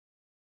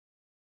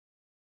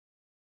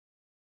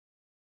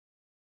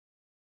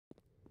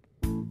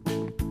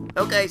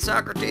Okay,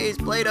 Socrates,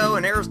 Plato,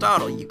 and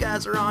Aristotle, you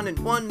guys are on in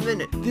 1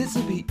 minute.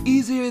 This'll be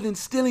easier than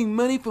stealing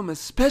money from a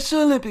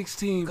Special Olympics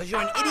team. Because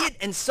you're an idiot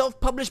and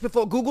self-published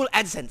before Google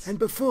AdSense. And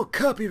before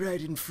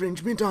copyright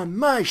infringement on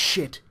my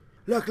shit.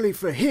 Luckily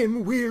for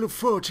him, Wheel of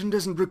Fortune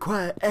doesn't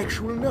require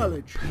actual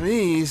knowledge.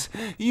 Please,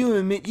 you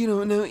admit you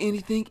don't know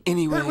anything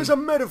anyway. That was a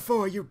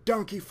metaphor, you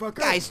donkey fucker.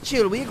 Guys,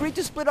 chill. We agreed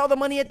to split all the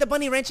money at the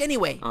Bunny Ranch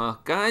anyway.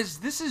 Guys,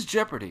 this is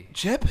Jeopardy.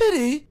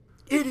 Jeopardy?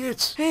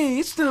 Idiots. Hey,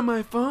 it's not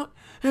my fault.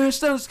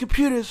 Aristotle's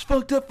computer is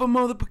fucked up from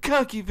all the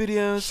Bukaki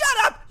videos.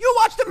 Shut up! You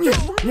watched them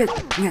too!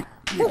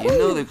 You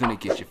know they're gonna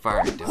get you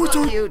fired, don't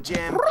Fuck you,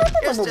 Jim.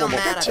 You're still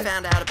mad I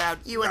found out about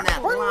you and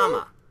that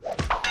llama.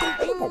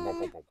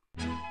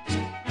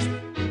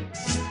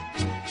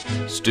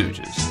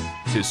 Stooges,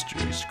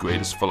 history's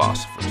greatest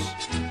philosophers.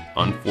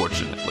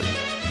 Unfortunately.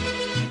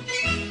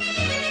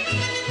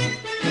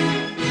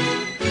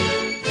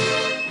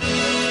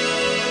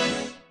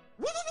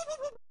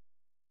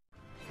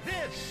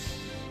 This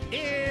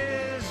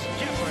is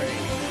Jeopardy!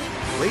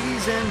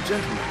 Ladies and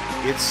gentlemen,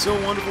 it's so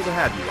wonderful to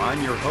have you.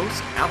 I'm your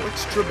host,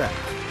 Alex Trebek,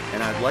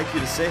 and I'd like you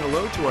to say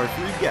hello to our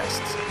 3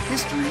 guests,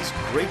 history's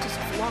greatest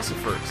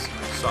philosophers,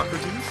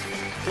 Socrates,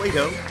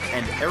 Plato,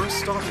 and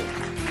Aristotle.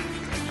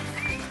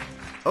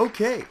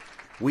 Okay,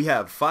 we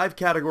have 5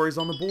 categories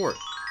on the board: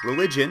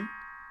 religion,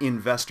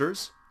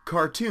 investors,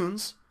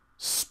 cartoons,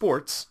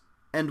 sports,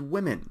 and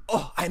women.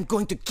 Oh, I'm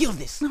going to kill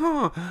this.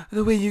 Oh,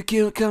 the way you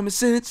kill common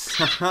sense.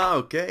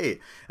 Okay,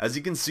 as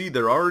you can see,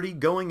 they're already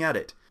going at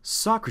it.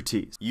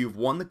 Socrates, you've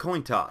won the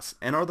coin toss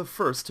and are the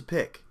first to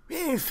pick.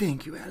 Well,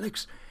 thank you,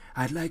 Alex.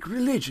 I'd like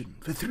religion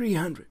for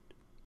 300.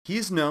 He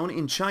is known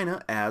in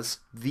China as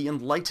the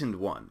Enlightened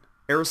One.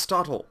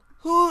 Aristotle.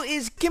 Who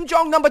is Kim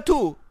Jong number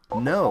 2?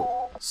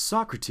 No.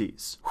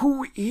 Socrates.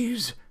 Who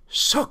is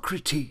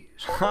Socrates?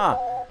 Ha!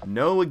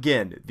 No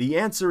again. The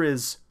answer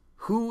is,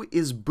 who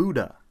is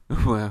Buddha?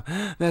 Well,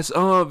 that's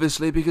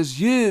obviously because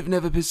you've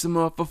never pissed him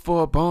off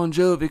before a Bon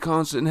Jovi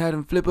concert and had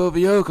him flip over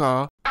your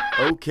car.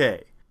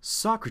 Okay.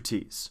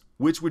 Socrates,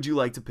 which would you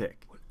like to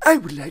pick? I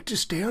would like to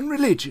stay on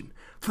religion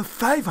for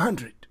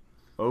 500.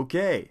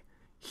 Okay.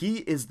 He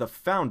is the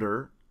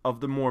founder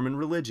of the Mormon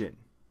religion.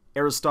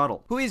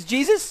 Aristotle. Who is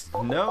Jesus?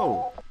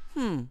 No.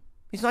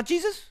 He's not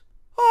Jesus?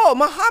 Oh,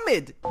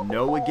 Muhammad!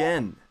 No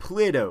again.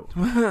 Plato.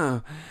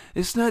 Wow,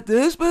 it's not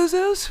those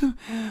bozos?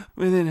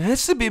 Well, then it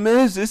has to be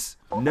Moses.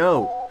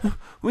 No.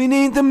 We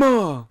need them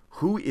all.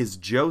 Who is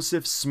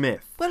Joseph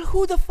Smith? Well,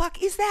 who the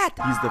fuck is that?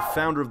 He's the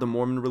founder of the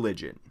Mormon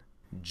religion.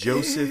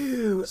 Joseph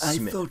Ew, I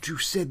Smith. thought you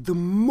said the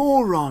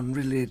moron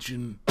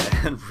religion.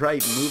 And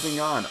right, moving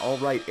on. All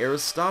right,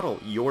 Aristotle,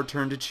 your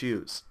turn to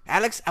choose.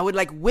 Alex, I would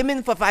like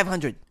women for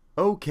 500.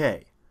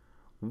 Okay.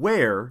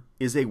 Where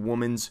is a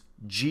woman's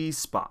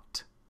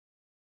G-spot?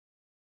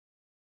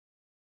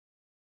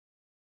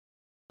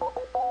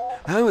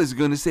 I was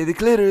going to say the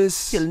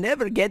clitoris. You'll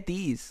never get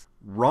these.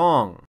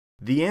 Wrong.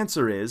 The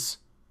answer is,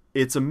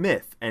 it's a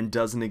myth and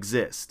doesn't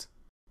exist.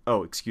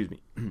 Oh, excuse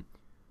me.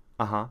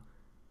 Uh-huh.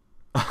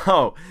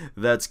 Oh,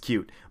 that's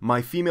cute.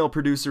 My female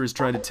producer is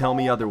trying to tell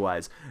me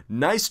otherwise.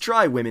 Nice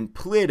try, women.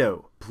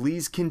 Plato,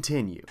 please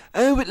continue.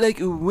 I would like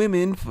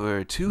women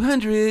for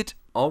 200.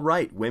 All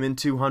right, women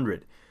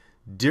 200.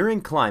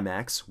 During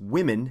climax,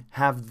 women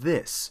have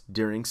this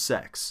during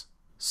sex.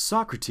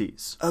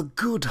 Socrates. A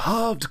good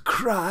hard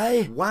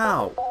cry.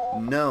 Wow.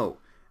 No.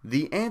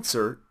 The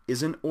answer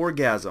is an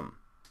orgasm.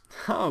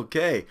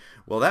 Okay.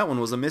 Well, that one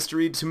was a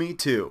mystery to me,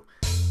 too.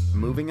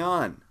 Moving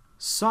on.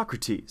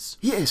 Socrates.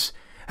 Yes,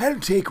 I'll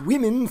take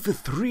women for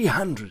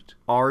 300.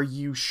 Are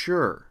you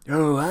sure?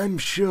 Oh, I'm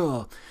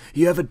sure.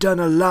 You ever done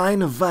a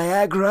line of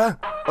Viagra?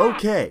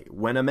 Okay.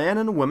 When a man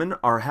and a woman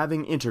are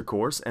having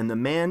intercourse and the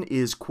man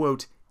is,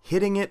 quote,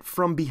 hitting it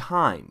from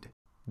behind,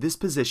 this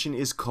position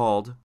is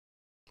called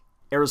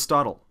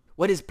Aristotle.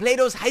 What is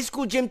Plato's high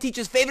school gym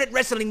teacher's favorite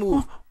wrestling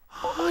move?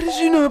 How did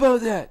you know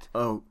about that?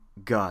 Oh,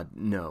 God,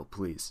 no,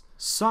 please.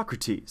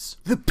 Socrates.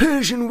 The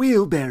Persian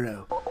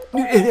wheelbarrow.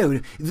 No,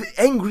 the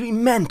angry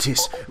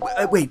mantis.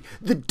 Wait,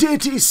 the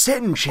dirty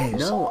Sanchez.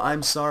 No,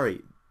 I'm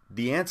sorry.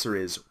 The answer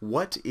is,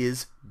 what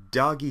is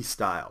doggy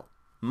style?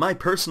 My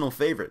personal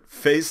favorite.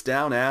 Face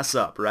down, ass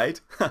up,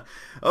 right?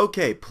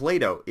 Okay,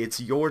 Plato, it's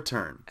your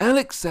turn.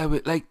 Alex, I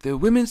would like the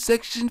women's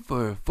section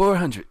for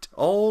 400.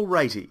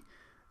 Alrighty.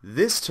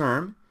 This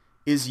term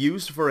is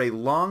used for a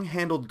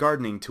long-handled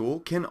gardening tool,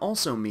 can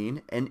also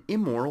mean an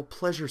immoral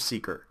pleasure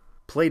seeker.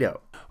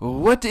 Plato.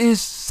 What is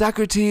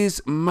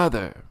Socrates'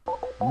 mother?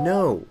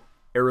 No.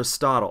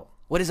 Aristotle.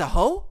 What is a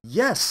hoe?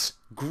 Yes.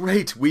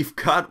 Great. We've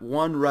got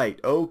one right.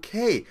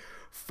 Okay.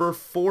 For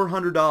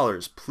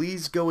 $400,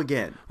 please go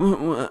again.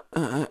 I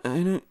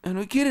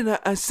don't get it.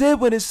 I said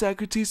what is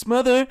Socrates'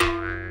 mother?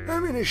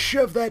 I'm gonna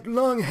shove that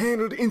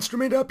long-handled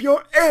instrument up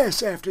your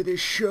ass after this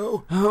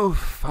show. Oh,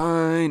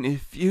 fine,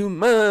 if you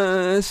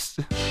must.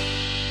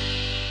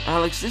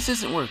 Alex, this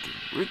isn't working.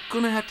 We're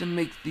gonna have to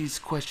make these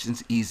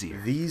questions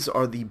easier. These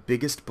are the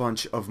biggest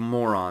bunch of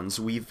morons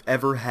we've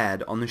ever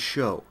had on the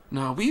show.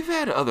 Now, we've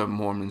had other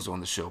Mormons on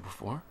the show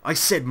before. I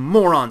said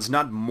morons,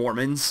 not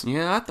Mormons.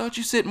 Yeah, I thought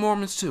you said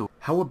Mormons too.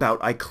 How about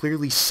I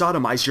clearly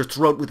sodomize your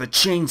throat with a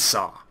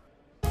chainsaw?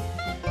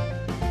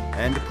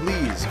 And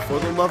please, for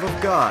the love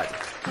of God,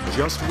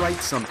 just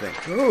write something.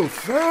 Oh,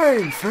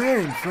 fine.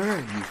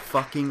 You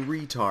fucking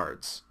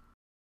retards.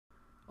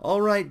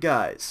 Alright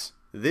guys,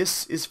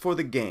 this is for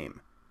the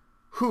game.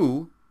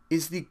 Who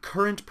is the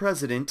current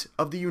president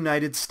of the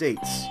United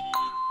States?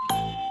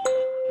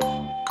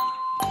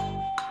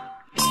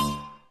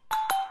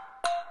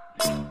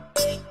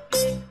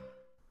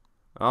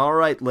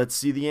 Alright, let's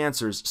see the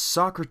answers.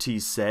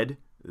 Socrates said,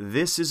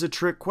 "This is a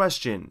trick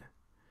question."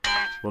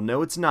 Well,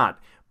 no, it's not.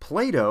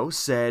 Plato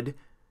said,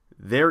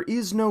 "There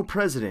is no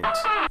president."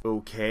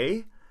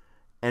 Okay.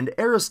 And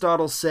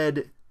Aristotle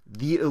said,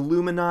 "The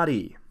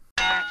Illuminati."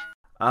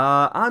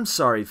 I'm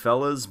sorry,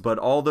 fellas, but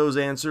all those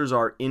answers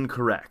are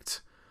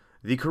incorrect.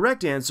 The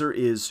correct answer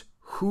is,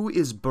 who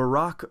is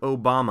Barack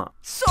Obama?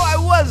 So I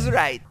was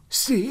right.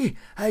 See,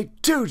 I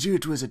told you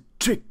it was a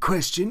trick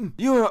question.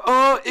 You are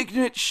all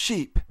ignorant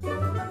sheep.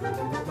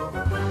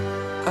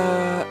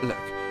 Look,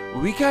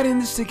 we got in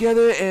this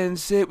together and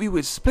said we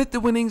would split the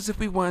winnings if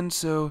we won,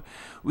 so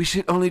we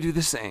should only do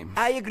the same.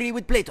 I agree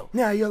with Plato.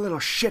 Now, you little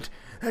shit,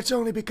 that's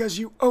only because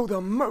you owe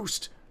the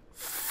most.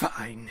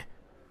 Fine.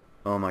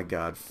 Oh my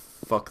god,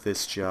 fuck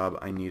this job,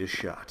 I need a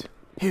shot.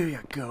 Here you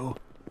go.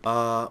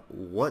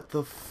 What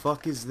the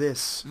fuck is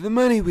this? The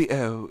money we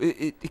owe,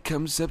 it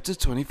comes up to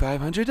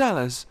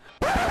 $2,500.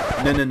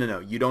 No,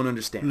 you don't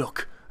understand.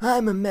 Look,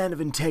 I'm a man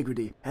of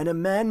integrity, and a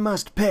man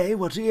must pay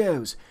what he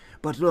owes.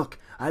 But look,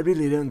 I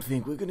really don't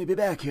think we're gonna be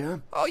back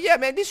here. Oh yeah,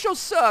 man, this show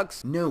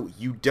sucks. No,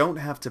 you don't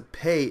have to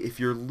pay if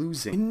you're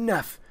losing.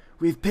 Enough.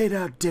 We've paid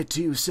our debt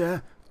to you,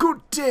 sir.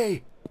 Good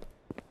day.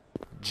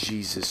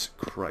 Jesus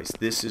Christ,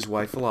 this is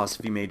why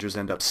philosophy majors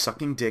end up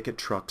sucking dick at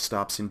truck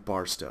stops in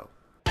Barstow.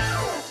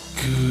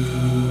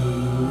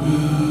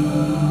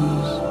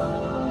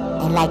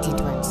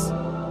 Enlightened ones,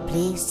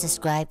 please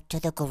subscribe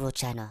to the Guru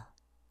channel.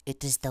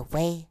 It is the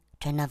way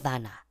to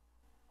Nirvana.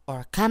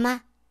 Or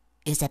karma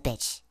is a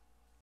bitch.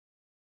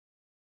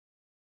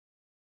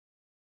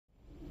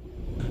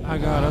 I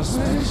got a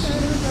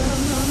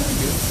station.